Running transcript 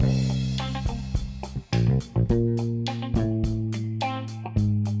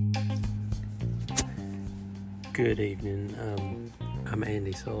Good evening. I'm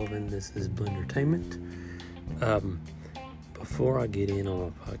Andy Sullivan. This is Blendertainment. Before I get in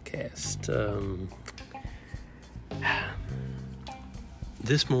on my podcast,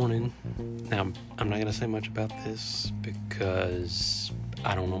 this morning, now I'm not going to say much about this because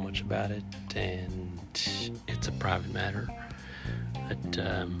I don't know much about it and it's a private matter. But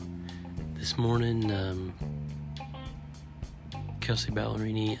this morning, Kelsea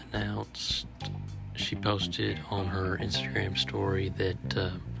Ballerini announced, she posted on her Instagram story that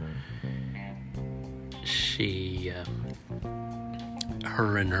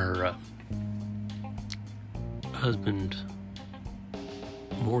her and her husband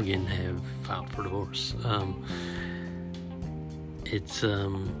Morgan have filed for divorce. It's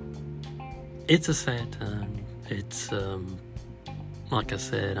a sad time. It's like I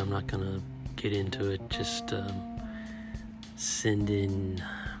said, I'm not gonna get into it. Just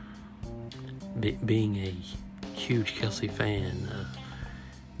being a huge Kelsea fan,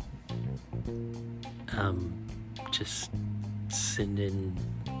 just sending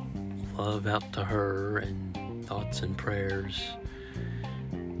love out to her and thoughts and prayers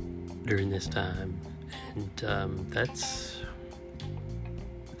during this time, and that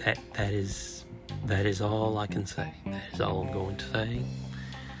is all I can say. That is all I'm going to say.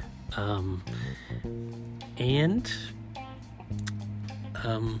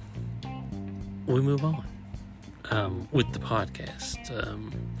 We move on with the podcast.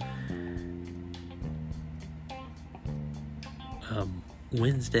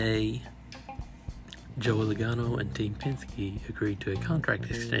 Wednesday, Joey Logano and Team Penske agreed to a contract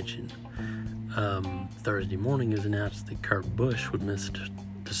extension. Thursday morning, it was announced that Kurt Busch would miss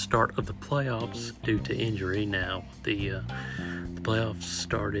the start of the playoffs due to injury. Now, the playoffs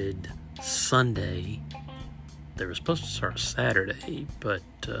started Sunday. They were supposed to start Saturday, but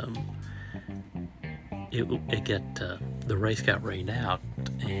the race got rained out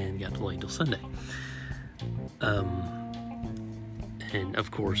and got delayed till Sunday. And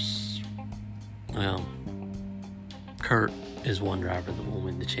of course, Kurt is one driver that will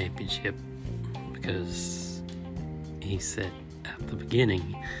win the championship because he said at the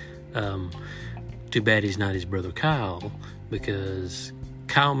beginning, too bad he's not his brother Kyle, because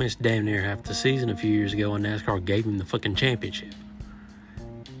Kyle missed damn near half the season a few years ago and NASCAR gave him the fucking championship.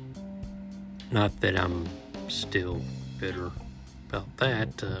 Not that I'm still bitter about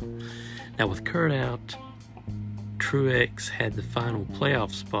that. Now with Kurt out, Truex had the final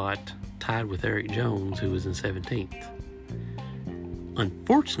playoff spot tied with Eric Jones, who was in 17th.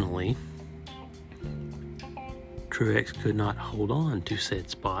 Unfortunately, Truex could not hold on to said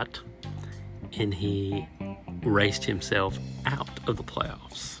spot, and he raced himself out of the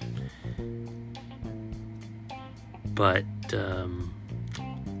playoffs. But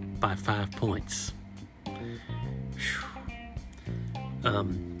by 5 points.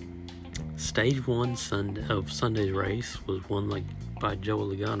 Stage 1 of Sunday's race was won by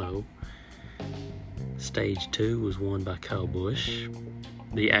Joey Logano. Stage 2 was won by Kyle Busch,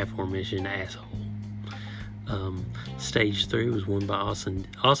 the aforementioned asshole. Stage 3 was won by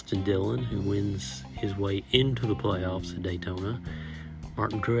Austin Dillon, who wins his way into the playoffs at Daytona.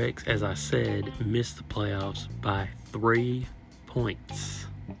 Martin Truex, as I said, missed the playoffs by 3 points.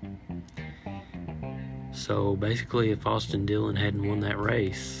 So basically, if Austin Dillon hadn't won that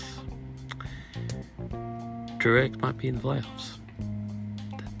race, Truex might be in the playoffs.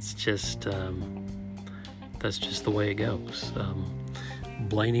 That's just the way it goes.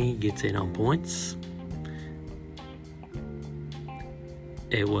 Blaney gets in on points.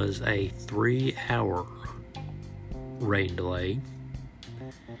 It was a 3-hour rain delay.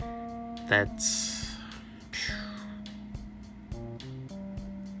 That's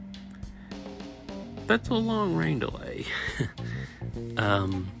a long rain delay.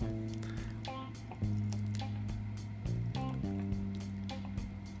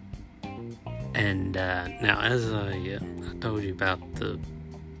 And now, as I told you about the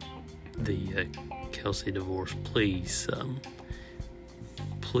Kelsea divorce, please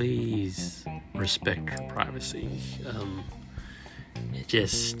respect her privacy.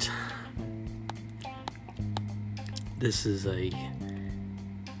 This is a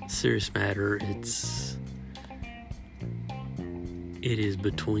serious matter. It is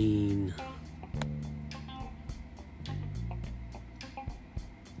between,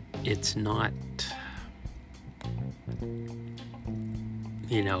 it's not,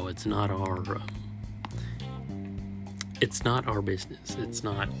 it's not our business. It's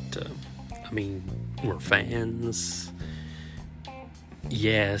not, we're fans,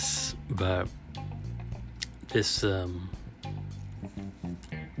 yes, but this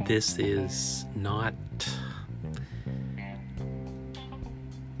is not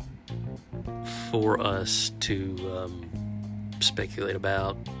for us to speculate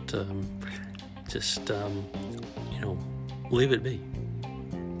about. Leave it be.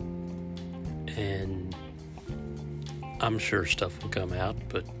 And I'm sure stuff will come out,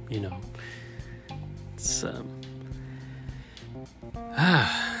 but it's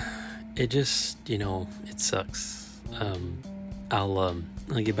it just it sucks. I'll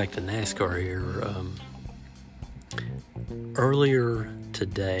get back to NASCAR here. Earlier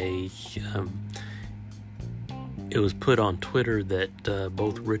today, it was put on Twitter that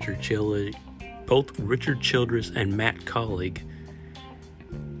both Richard Childress and Matt Collig,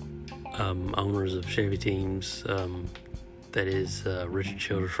 owners of Chevy teams, that is Richard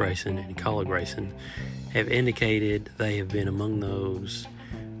Childress Racing and Collig Racing, have indicated they have been among those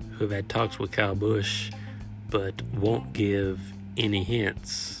who have had talks with Kyle Busch, but won't give any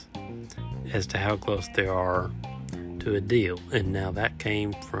hints as to how close they are to a deal. And now that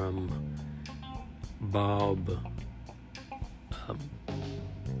came from Bob.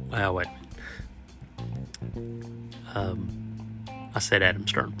 Wait a minute. I said Adam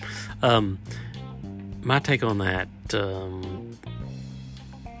Stern. My take on that,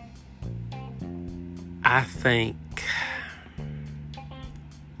 I think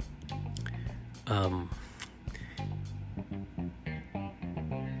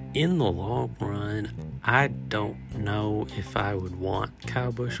in the long run, I don't know if I would want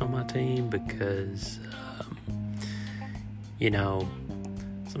Kyle Busch on my team because,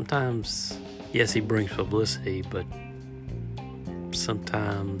 sometimes, yes, he brings publicity, but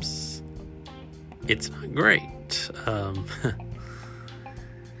sometimes it's not great.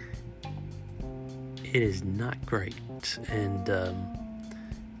 It is not great. And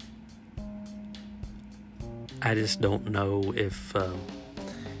I just don't know if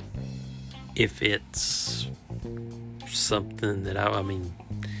it's something that I mean,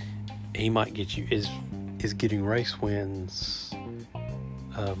 he might get you is getting race wins.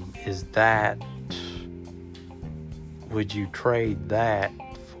 Is that, would you trade that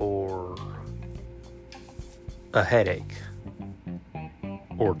for a headache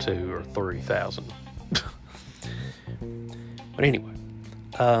or 2,000 or 3,000? But anyway,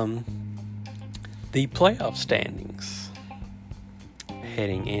 the playoff standings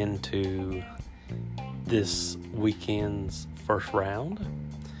heading into this weekend's first round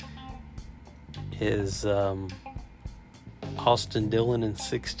is Austin Dillon in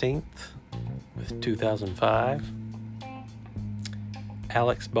 16th with 2,005.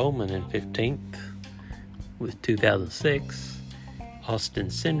 Alex Bowman in 15th with 2,006. Austin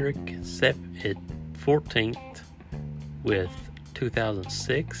Cindric at 14th with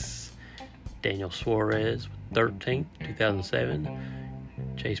 2,006. Daniel Suarez with 13th, 2007.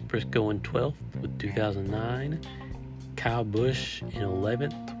 Chase Briscoe in 12th with 2009. Kyle Busch in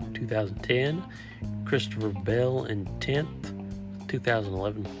 11th with 2010. Christopher Bell in 10th with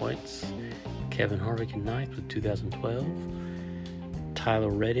 2011 points. Kevin Harvick in 9th with 2012. Tyler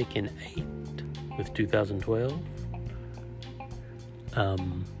Reddick in 8th with 2012.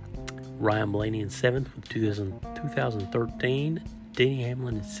 Ryan Blaney in 7th with 2013. Denny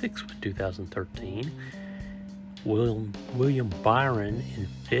Hamlin in 6th with 2013. William Byron in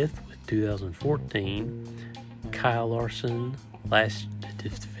 5th with 2014. Kyle Larson, last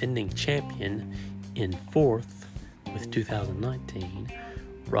defending champion, in 4th with 2019.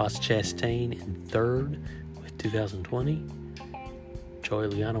 Ross Chastain in 3rd with 2020. Joey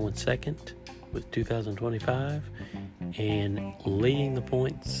Logano in 2nd with 2025. And leading the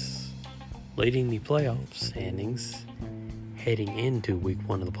playoff standings heading into week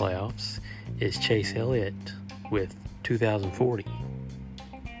 1 of the playoffs is Chase Elliott with 2040.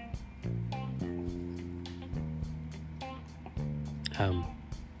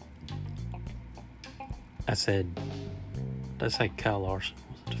 Let's say Kyle Larson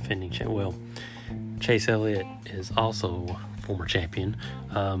was a defending champion. Well, Chase Elliott is also a former champion.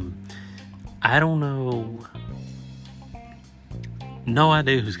 I don't know. No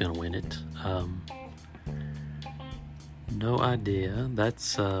idea who's going to win it. No idea.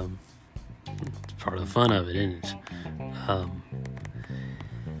 That's part of the fun of it, isn't it?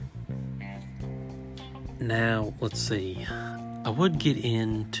 Now, let's see. I would get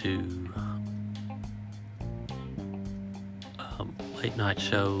into late night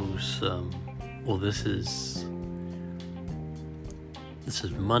shows. This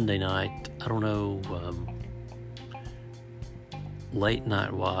is Monday night. I don't know. Late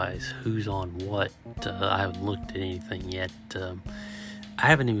night wise, who's on what? I haven't looked at anything yet. I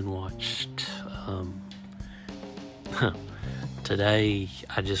haven't even watched. Today,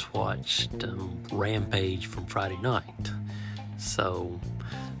 I just watched Rampage from Friday night. So,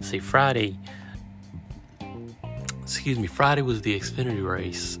 see, Friday, Friday was the Xfinity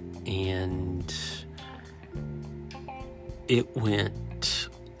race, and it went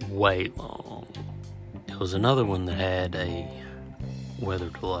way long. It was another one that had a weather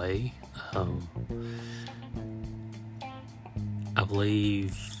delay. I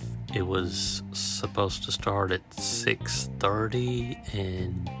believe it was supposed to start at 6:30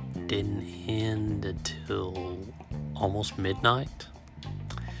 and didn't end until almost midnight.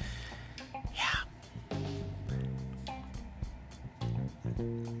 Yeah.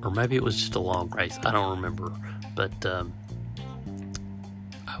 Or maybe it was just a long race. I don't remember. But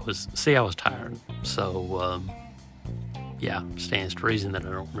I was tired. So yeah, stands to reason that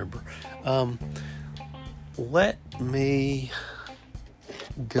I don't remember. Let me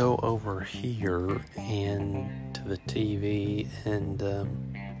go over here and to the TV and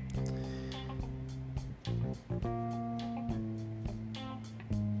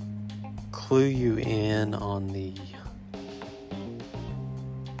clue you in on the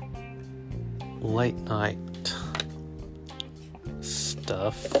late night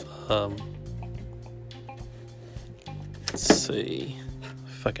stuff. Let's see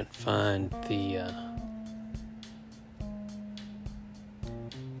if I can find the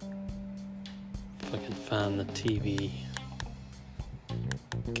TV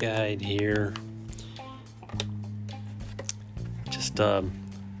guide here. Just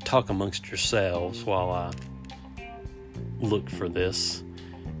talk amongst yourselves while I look for this.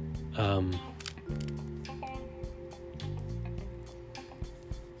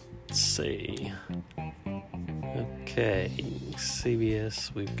 Let's see. Okay,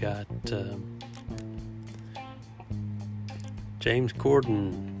 CBS, we've got James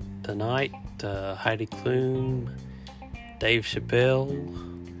Corden tonight, Heidi Klum, Dave Chappelle.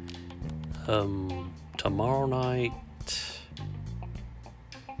 Tomorrow night,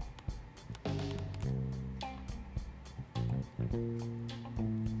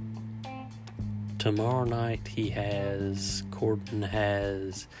 Corden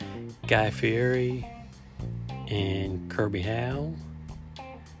has Guy Fieri and Kirby Howe.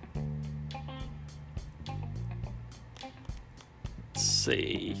 Let's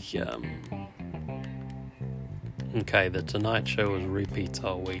see. Okay, the Tonight Show is repeats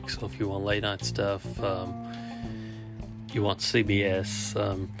all week, so if you want late night stuff, you want CBS.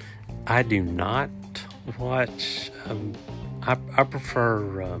 I do not watch. I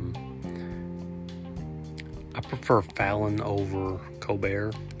prefer Fallon over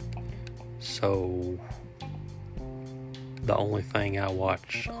Colbert. So the only thing I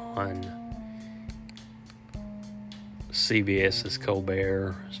watch on CBS is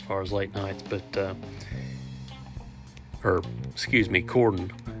Colbert as far as late nights,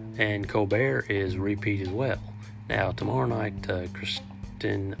 Corden, and Colbert is repeat as well. Now tomorrow night,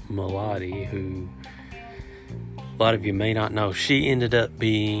 Kristen Milotti, who a lot of you may not know, she ended up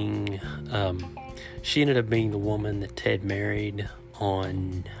being the woman that Ted married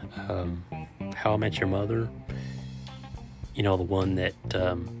on How I Met Your Mother. You know, the one that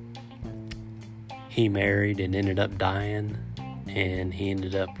he married and ended up dying, and he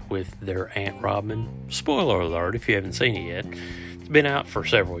ended up with their Aunt Robin. Spoiler alert if you haven't seen it yet. It's been out for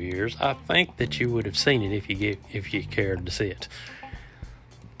several years. I think that you would have seen it if you cared to see it.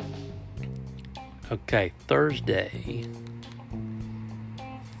 Okay, Thursday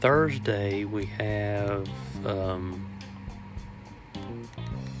we have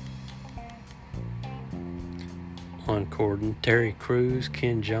on Corden, Terry Crews,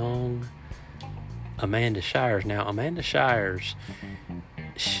 Ken Jeong, Amanda Shires. Now, Amanda Shires,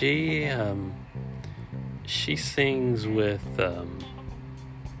 she sings with,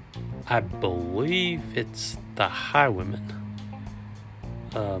 I believe it's the Highwomen.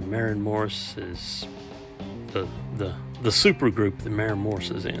 Maren Morris is the super group that Maren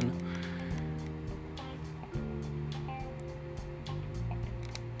Morris is in.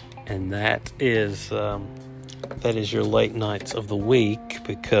 And that is your late nights of the week,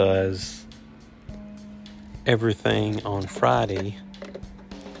 because everything on Friday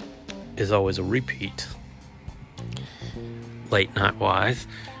is always a repeat, late night wise.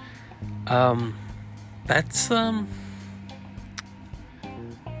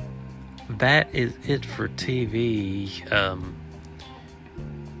 That is it for TV.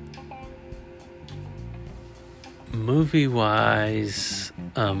 Movie wise,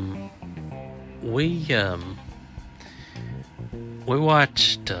 we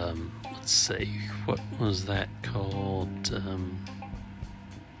watched, let's see, what was that called?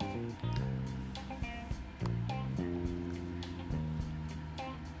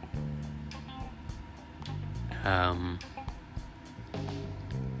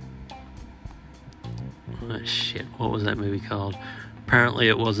 shit, what was that movie called? Apparently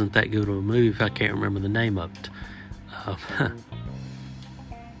it wasn't that good of a movie if I can't remember the name of it.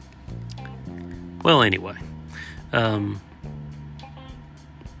 Well, anyway.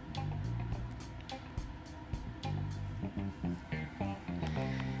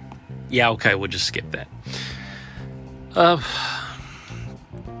 Yeah, okay, we'll just skip that.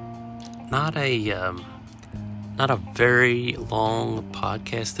 Not a very long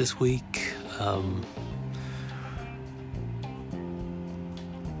podcast this week.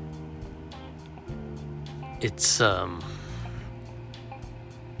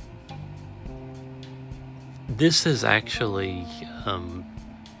 This is actually,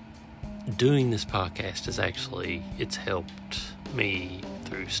 doing this podcast is actually, it's helped me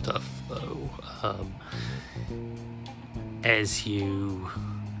through stuff, though. As you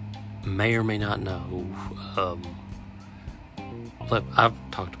may or may not know, but I've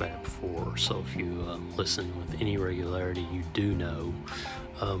talked about it before, so if you listen with any regularity, you do know.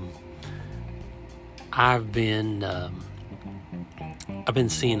 I've been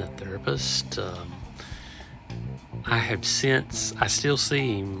seeing a therapist. I still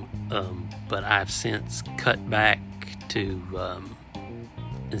see him, but I've since cut back to,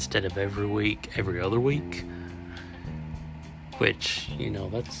 instead of every week, every other week, which,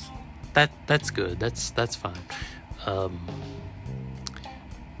 that's good. That's fine.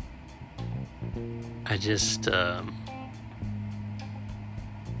 I just,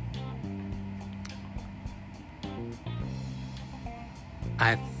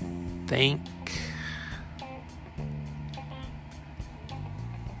 I think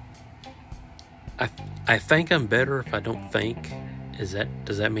I think I'm better if I don't think. Does that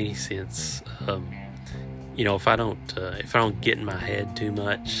make any sense? If I don't get in my head too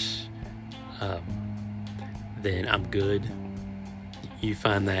much, then I'm good. You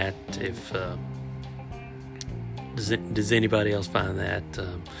find that? Does anybody else find that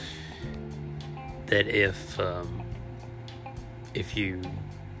that if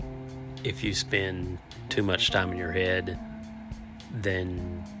you spend too much time in your head,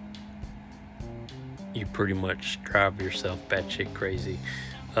 then you pretty much drive yourself batshit crazy?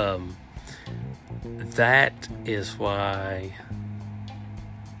 That is why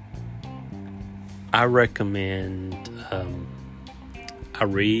I recommend, I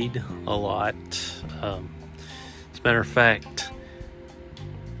read a lot. As a matter of fact,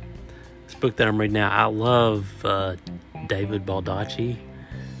 this book that I'm reading now, I love David Baldacci.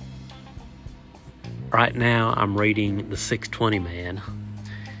 Right now I'm reading The 620 Man,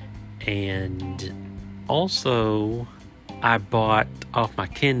 and also I bought off my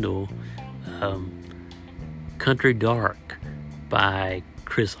Kindle Country Dark by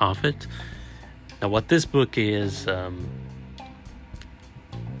Chris Offutt. Now what this book is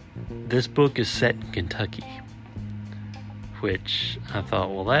set in Kentucky, which I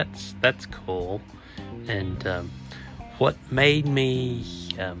thought, well, that's cool. And what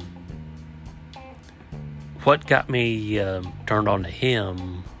got me turned on to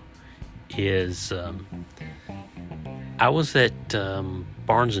him is I was at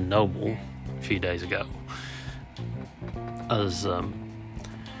Barnes & Noble a few days ago. I was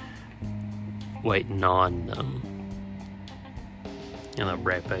waiting on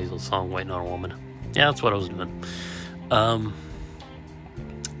Brad Basil song, Waiting on a Woman. Yeah, that's what I was doing.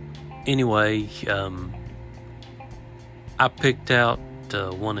 Anyway, I picked out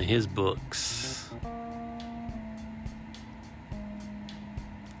one of his books.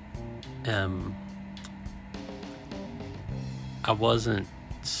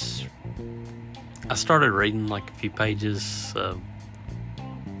 I started reading like a few pages.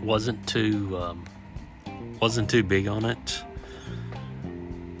 Wasn't too big on it,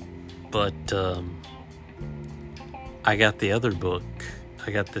 but I got the other book.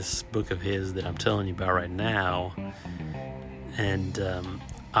 I got this book of his that I'm telling you about right now, and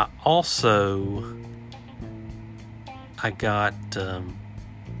I got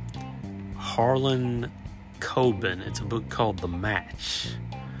Harlan Coben. It's a book called The Match.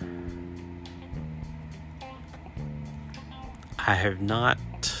 I have not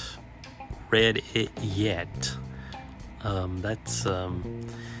read it yet. It's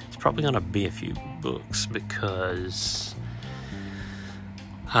probably going to be a few books because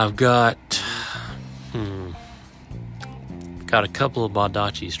I've got a couple of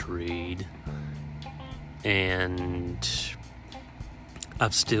Baldacci's to read, and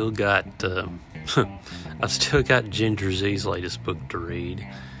I've still got Ginger Z's latest book to read,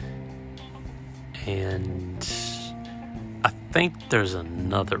 and I think there's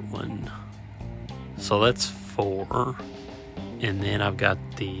another one. So that's 4. And then I've got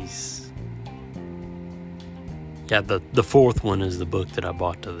these Yeah, the fourth one is the book that I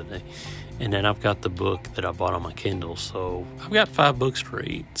bought the other day. And then I've got the book that I bought on my Kindle. So I've got 5 books to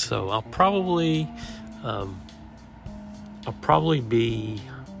read. So I'll probably be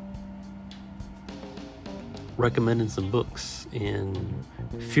recommending some books in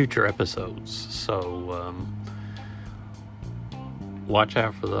future episodes. So watch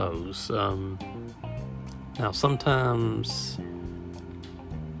out for those. Now, sometimes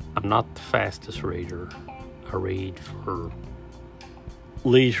I'm not the fastest reader. I read for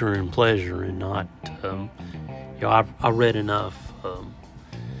leisure and pleasure, and not, I read enough.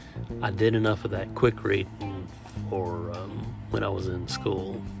 I did enough of that quick reading for when I was in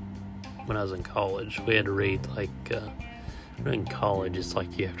school. When I was in college, we had to read in college, it's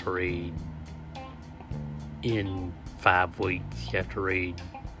like you have to read in 5 weeks. You have to read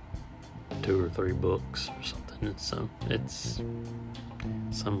 2 or 3 books or something. It's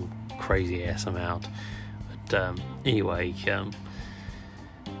some crazy ass amount. But anyway,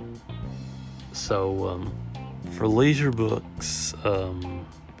 for leisure books,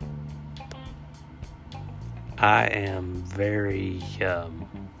 I am very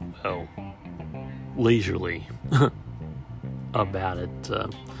leisurely about it.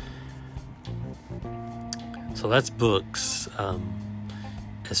 So that's books.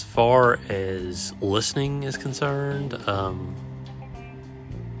 As far as listening is concerned, I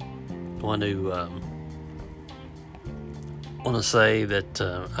want to say that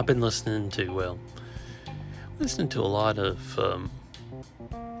I've been listening to a lot of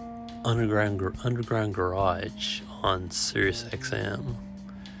Underground Garage on SiriusXM.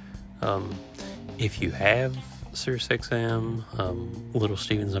 If you have SiriusXM, Little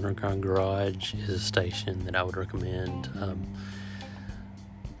Steven's Underground Garage is a station that I would recommend.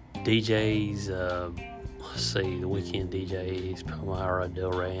 DJs, let's see, the weekend DJs, Palmyra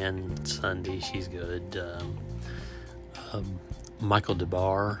Del Rey Sunday, she's good. Michael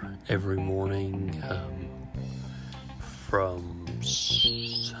DeBar every morning from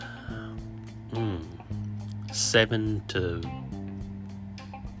 7 to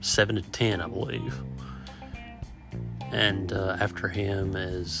 10, I believe. And after him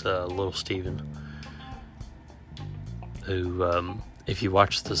is Little Steven, who, if you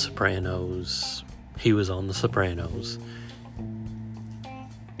watch The Sopranos, he was on The Sopranos.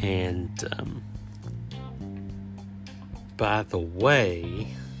 And by the way,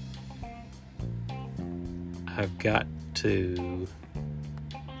 I've got to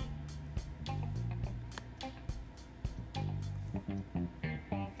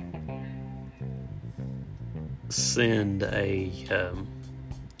send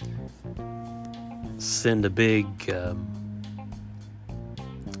a big,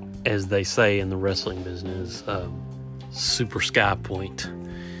 as they say in the wrestling business, super sky point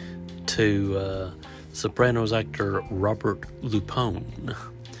to Sopranos actor Robert Lupone,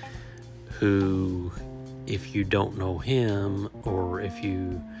 who, if you don't know him, or if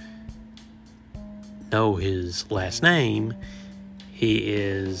you know his last name, he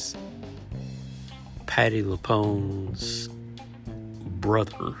is Patti LuPone's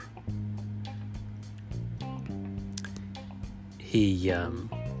brother. He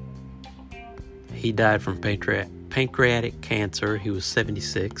died from pancreatic cancer. He was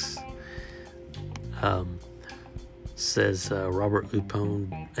 76. Says Robert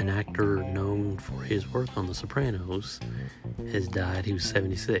Lupone, an actor known for his work on The Sopranos, has died. He was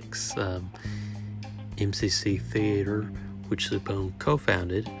 76. MCC Theater, which Lupone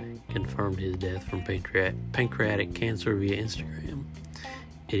co-founded, confirmed his death from pancreatic cancer via Instagram.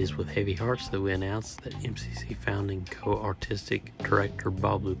 It is with heavy hearts that we announce that MCC founding co-artistic director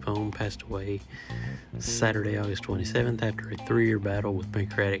Bob Lupone passed away Saturday, August 27th after a 3-year battle with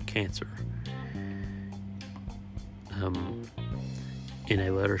pancreatic cancer. In a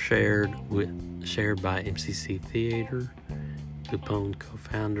letter shared by MCC Theater, Lupone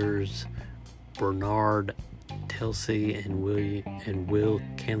co-founders Bernard Telsey and Will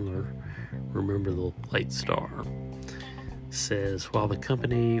Kendler remember the late star. Says, while the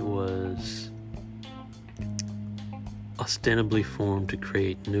company was ostensibly formed to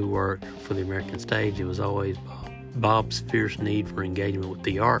create new work for the American stage, it was always Bob's fierce need for engagement with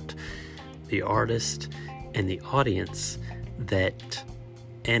the art, the artist, and the audience that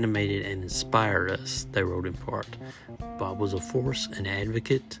animated and inspired us, they wrote in part. Bob was a force, an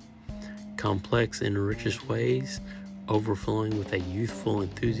advocate, complex in the richest ways, overflowing with a youthful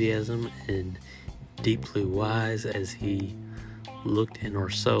enthusiasm, and deeply wise as he looked in our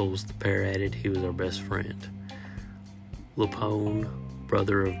souls. The pair added he was our best friend. Lupone,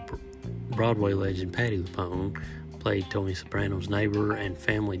 brother of Broadway legend Patti LuPone, played Tony Soprano's neighbor and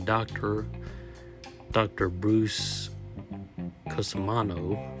family doctor, Dr. Bruce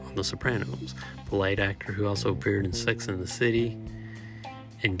Cosimano on The Sopranos. The late actor, who also appeared in Sex and the City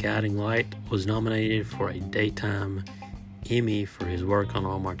and Guiding Light, was nominated for a Daytime Emmy for his work on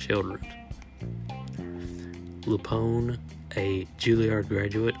All My Children. Lupone, a Juilliard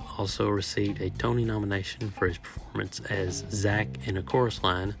graduate, also received a Tony nomination for his performance as Zach in A Chorus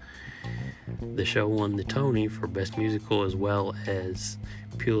Line. The show won the Tony for Best Musical as well as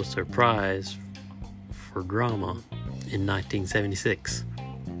Pulitzer Prize for Drama in 1976.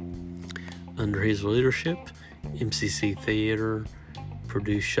 Under his leadership, MCC Theater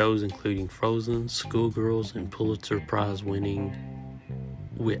produced shows including Frozen, Schoolgirls, and Pulitzer Prize-winning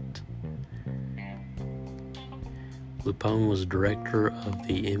Wit. Lupone was director of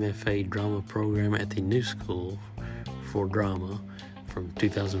the MFA drama program at the New School for Drama from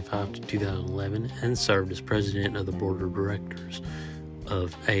 2005 to 2011 and served as president of the board of directors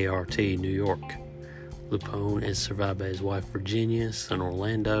of ART New York. Lupone is survived by his wife Virginia, son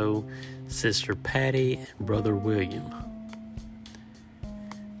Orlando, sister Patty, and brother William.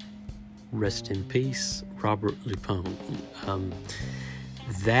 Rest in peace, Robert Lupone.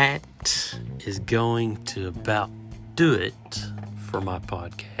 That is going to about do it for my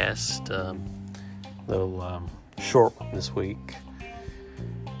podcast. Little short one this week,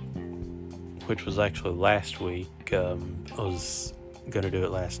 which was actually last week. I was going to do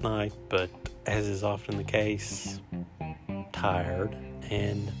it last night, but as is often the case, tired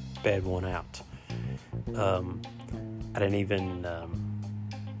and bed won out. I didn't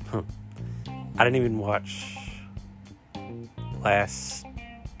even watch this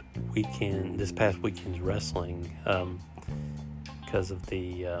past weekend's wrestling because of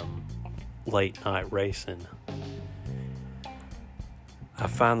the late night racing. I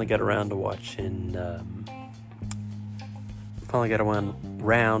finally got around to watching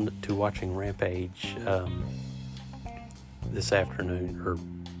Rampage this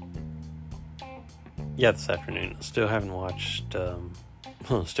afternoon. This afternoon. Still haven't watched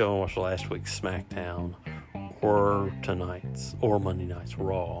last week's SmackDown or tonight's or Monday night's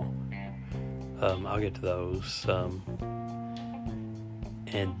Raw. I'll get to those.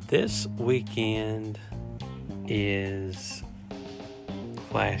 And this weekend is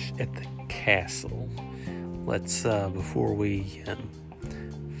Clash at the Castle. Let's before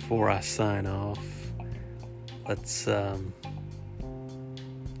I sign off, let's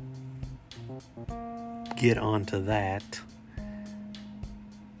get on to that.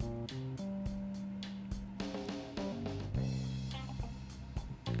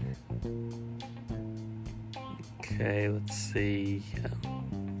 Okay, let's see.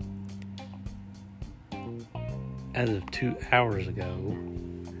 As of 2 hours ago,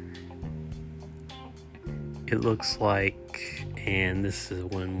 it looks like, and this is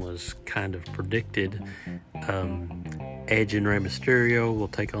one was kind of predicted, Edge and Rey Mysterio will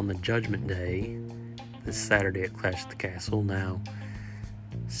take on the Judgment Day this Saturday at Clash at the Castle. Now,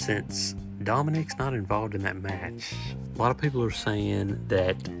 since Dominic's not involved in that match, a lot of people are saying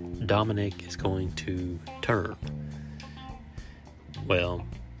that Dominic is going to turn. Well,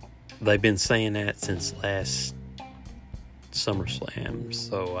 they've been saying that since last SummerSlam,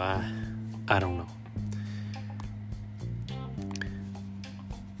 so I don't know.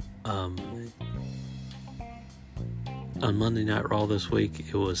 On Monday Night Raw this week,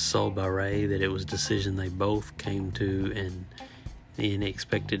 it was sold by Ray that it was a decision they both came to, and he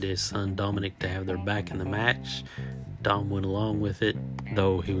expected his son Dominic to have their back in the match. Dom went along with it,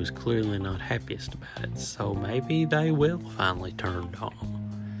 though he was clearly not happiest about it. So maybe they will finally turn Dom.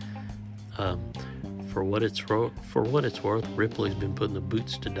 For what it's worth, Ripley's been putting the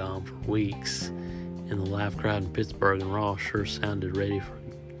boots to Dom for weeks, and the live crowd in Pittsburgh and Raw sure sounded ready for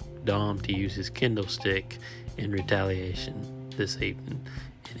Dom to use his kendo stick in retaliation this evening.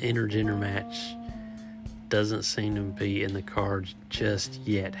 An intergender match doesn't seem to be in the cards just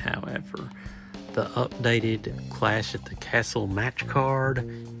yet, however. The updated Clash at the Castle match card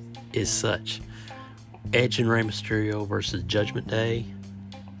is such: Edge and Rey Mysterio versus Judgment Day,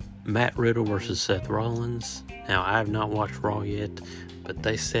 Matt Riddle versus Seth Rollins. Now, I have not watched Raw yet, but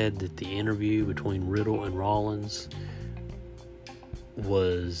they said that the interview between Riddle and Rollins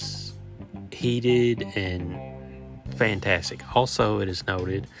was heated and fantastic. Also, it is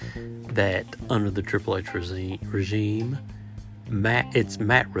noted that under the Triple H regime, it's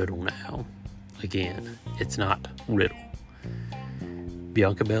Matt Riddle now. Again, it's not Riddle.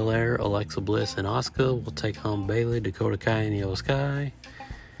 Bianca Belair, Alexa Bliss, and Asuka will take on Bayley, Dakota Kai, and Io Sky.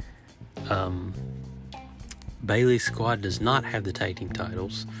 Bayley's squad does not have the tag team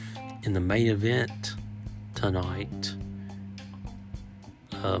titles. In the main event tonight,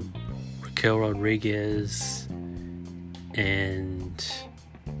 Raquel Rodriguez and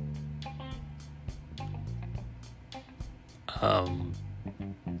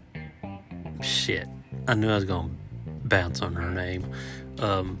shit. I knew I was going to bounce on her name.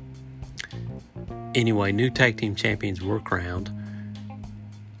 Anyway, new tag team champions were crowned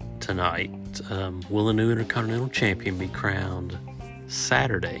tonight. Will a new Intercontinental Champion be crowned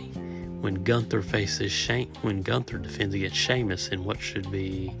Saturday when Gunther defends against Sheamus in what should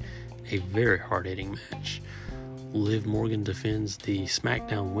be a very hard-hitting match? Liv Morgan defends the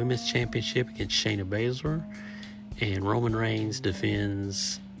SmackDown Women's Championship against Shayna Baszler, and Roman Reigns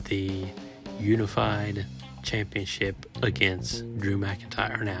defends the Unified Championship against Drew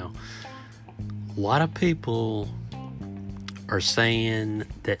McIntyre. Now, a lot of people are saying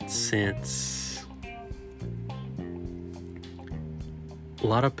that since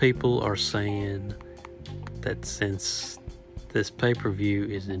this pay-per-view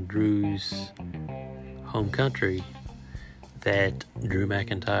is in Drew's home country, that Drew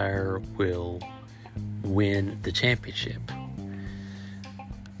McIntyre will win the championship.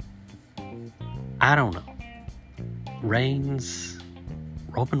 I don't know.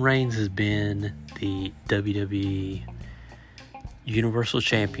 Roman Reigns has been the WWE Universal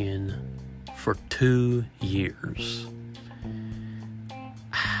Champion for 2 years.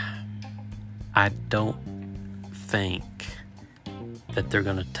 I don't think that they're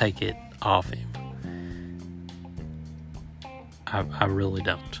going to take it off him. I really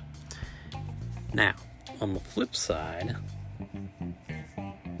don't. Now, on the flip side,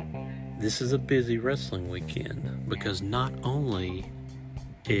 this is a busy wrestling weekend because not only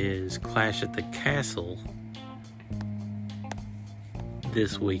is Clash at the Castle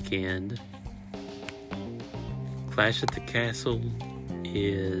this weekend, Clash at the Castle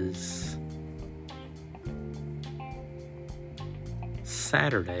is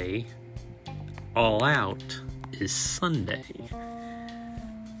Saturday, All Out is Sunday.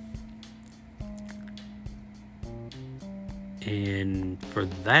 And for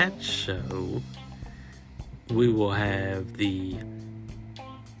that show, we will have the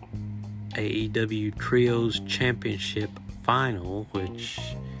AEW Trios Championship Final, which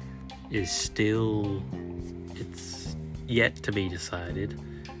is still, it's yet to be decided.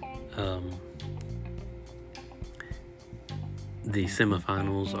 The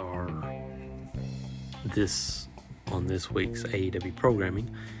semifinals are on this week's AEW programming.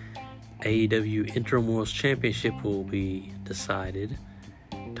 AEW Interim World Championship will be decided.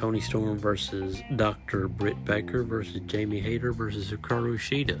 Toni Storm versus Dr. Britt Baker versus Jamie Hayter versus Hikaru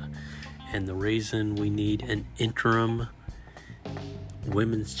Shida. And the reason we need an interim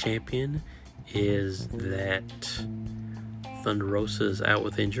women's champion is that Thunder Rosa is out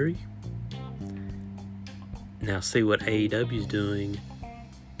with injury. Now see what AEW is doing.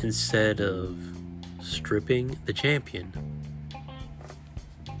 Instead of stripping the champion,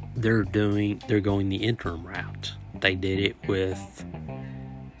 they're going the interim route. They did it with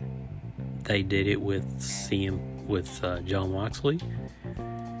Jon Moxley,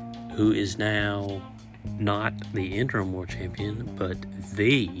 who is now not the interim world champion, but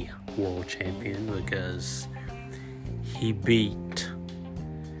the world champion, because he beat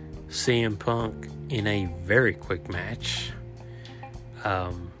CM Punk in a very quick match.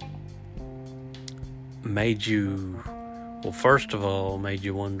 First of all, made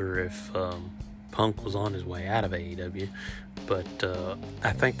you wonder if Punk was on his way out of AEW, but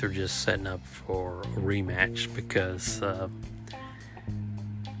I think they're just setting up for a rematch because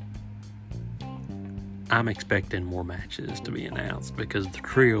I'm expecting more matches to be announced, because the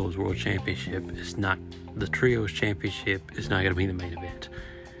Trios World Championship is not going to be the main event.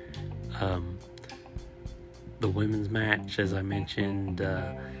 The women's match, as I mentioned,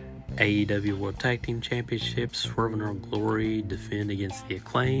 AEW World Tag Team Championship, Swerve and Our Glory defend against the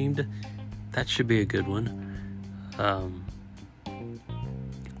Acclaimed. That should be a good one.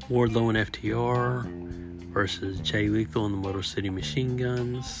 Wardlow and FTR versus Jay Lethal and the Motor City Machine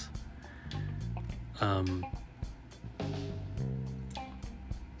Guns.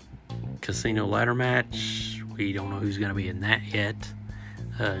 Casino ladder match. We don't know who's going to be in that yet.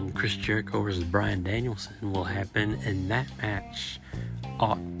 And Chris Jericho versus Bryan Danielson will happen, and that match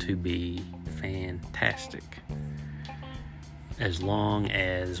ought to be fantastic. As long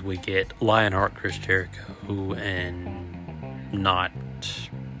as we get Lionheart Chris Jericho and not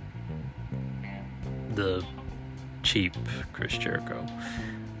the cheap Chris Jericho.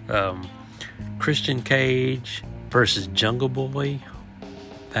 Christian Cage versus Jungle Boy.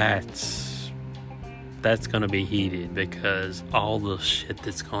 That's going to be heated because all the shit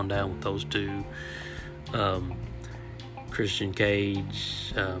that's gone down with those two. Christian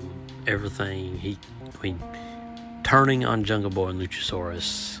Cage everything. Turning on Jungle Boy and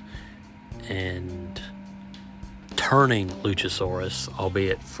Luchasaurus, and turning Luchasaurus,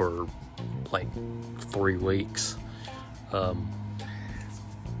 albeit for like 3 weeks.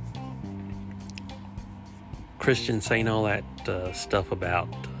 Christian saying all that stuff about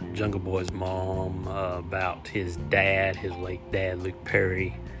Jungle Boy's mom, about his dad, his late dad, Luke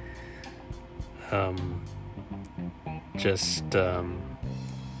Perry.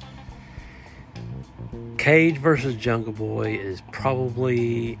 Cage versus Jungle Boy is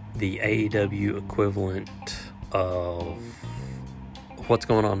probably the AEW equivalent of what's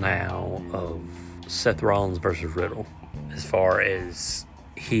going on now of Seth Rollins versus Riddle, as far as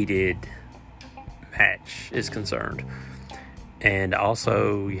heated match is concerned. And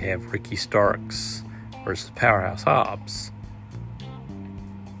also you have Ricky Starks versus Powerhouse Hobbs,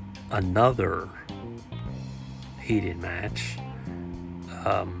 another heated match.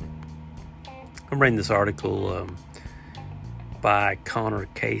 I'm reading this article by Connor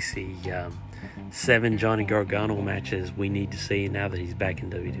Casey, 7 Johnny Gargano matches we need to see now that he's back in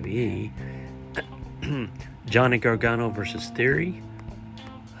WWE. Johnny Gargano versus Theory,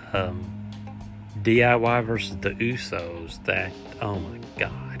 DIY versus the Usos. That, oh my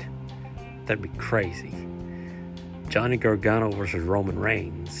god, that'd be crazy. Johnny Gargano versus Roman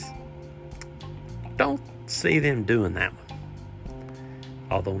Reigns. Don't see them doing that one.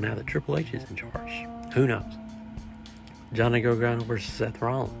 Although now that Triple H is in charge, who knows? Johnny Gargano versus Seth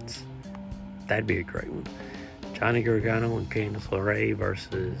Rollins. That'd be a great one. Johnny Gargano and Candice LeRae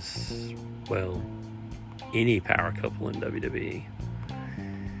versus, well, any power couple in WWE.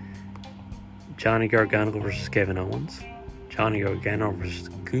 Johnny Gargano versus Kevin Owens. Johnny Gargano versus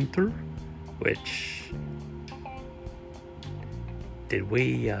Gunther, which, did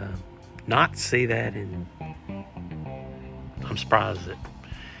we not see that in... I'm surprised that...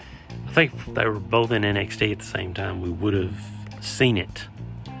 I think if they were both in NXT at the same time, we would have seen it.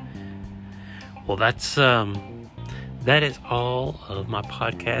 Well, that is all of my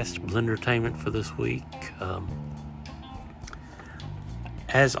podcast Blendertainment for this week.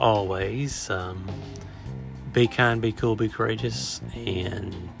 As always, be kind, be cool, be courageous,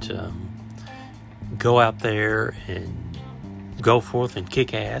 and go out there and go forth and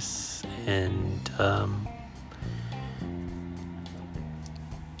kick ass, and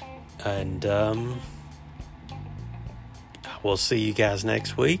we'll see you guys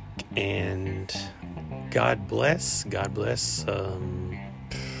next week, and God bless, and God bless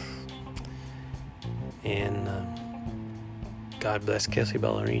Kelsey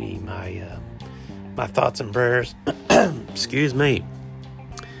Ballerini. My thoughts and prayers, excuse me,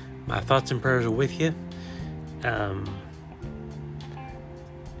 my thoughts and prayers are with you,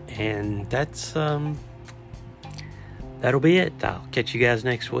 and that's that'll be it. I'll catch you guys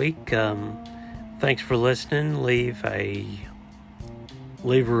next week. Thanks for listening. Leave a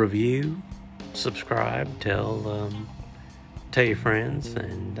review, subscribe, tell your friends,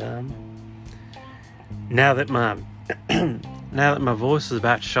 and now that my voice is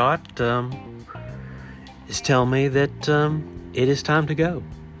about shot, it's telling me that it is time to go.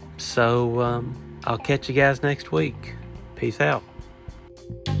 So I'll catch you guys next week. Peace out.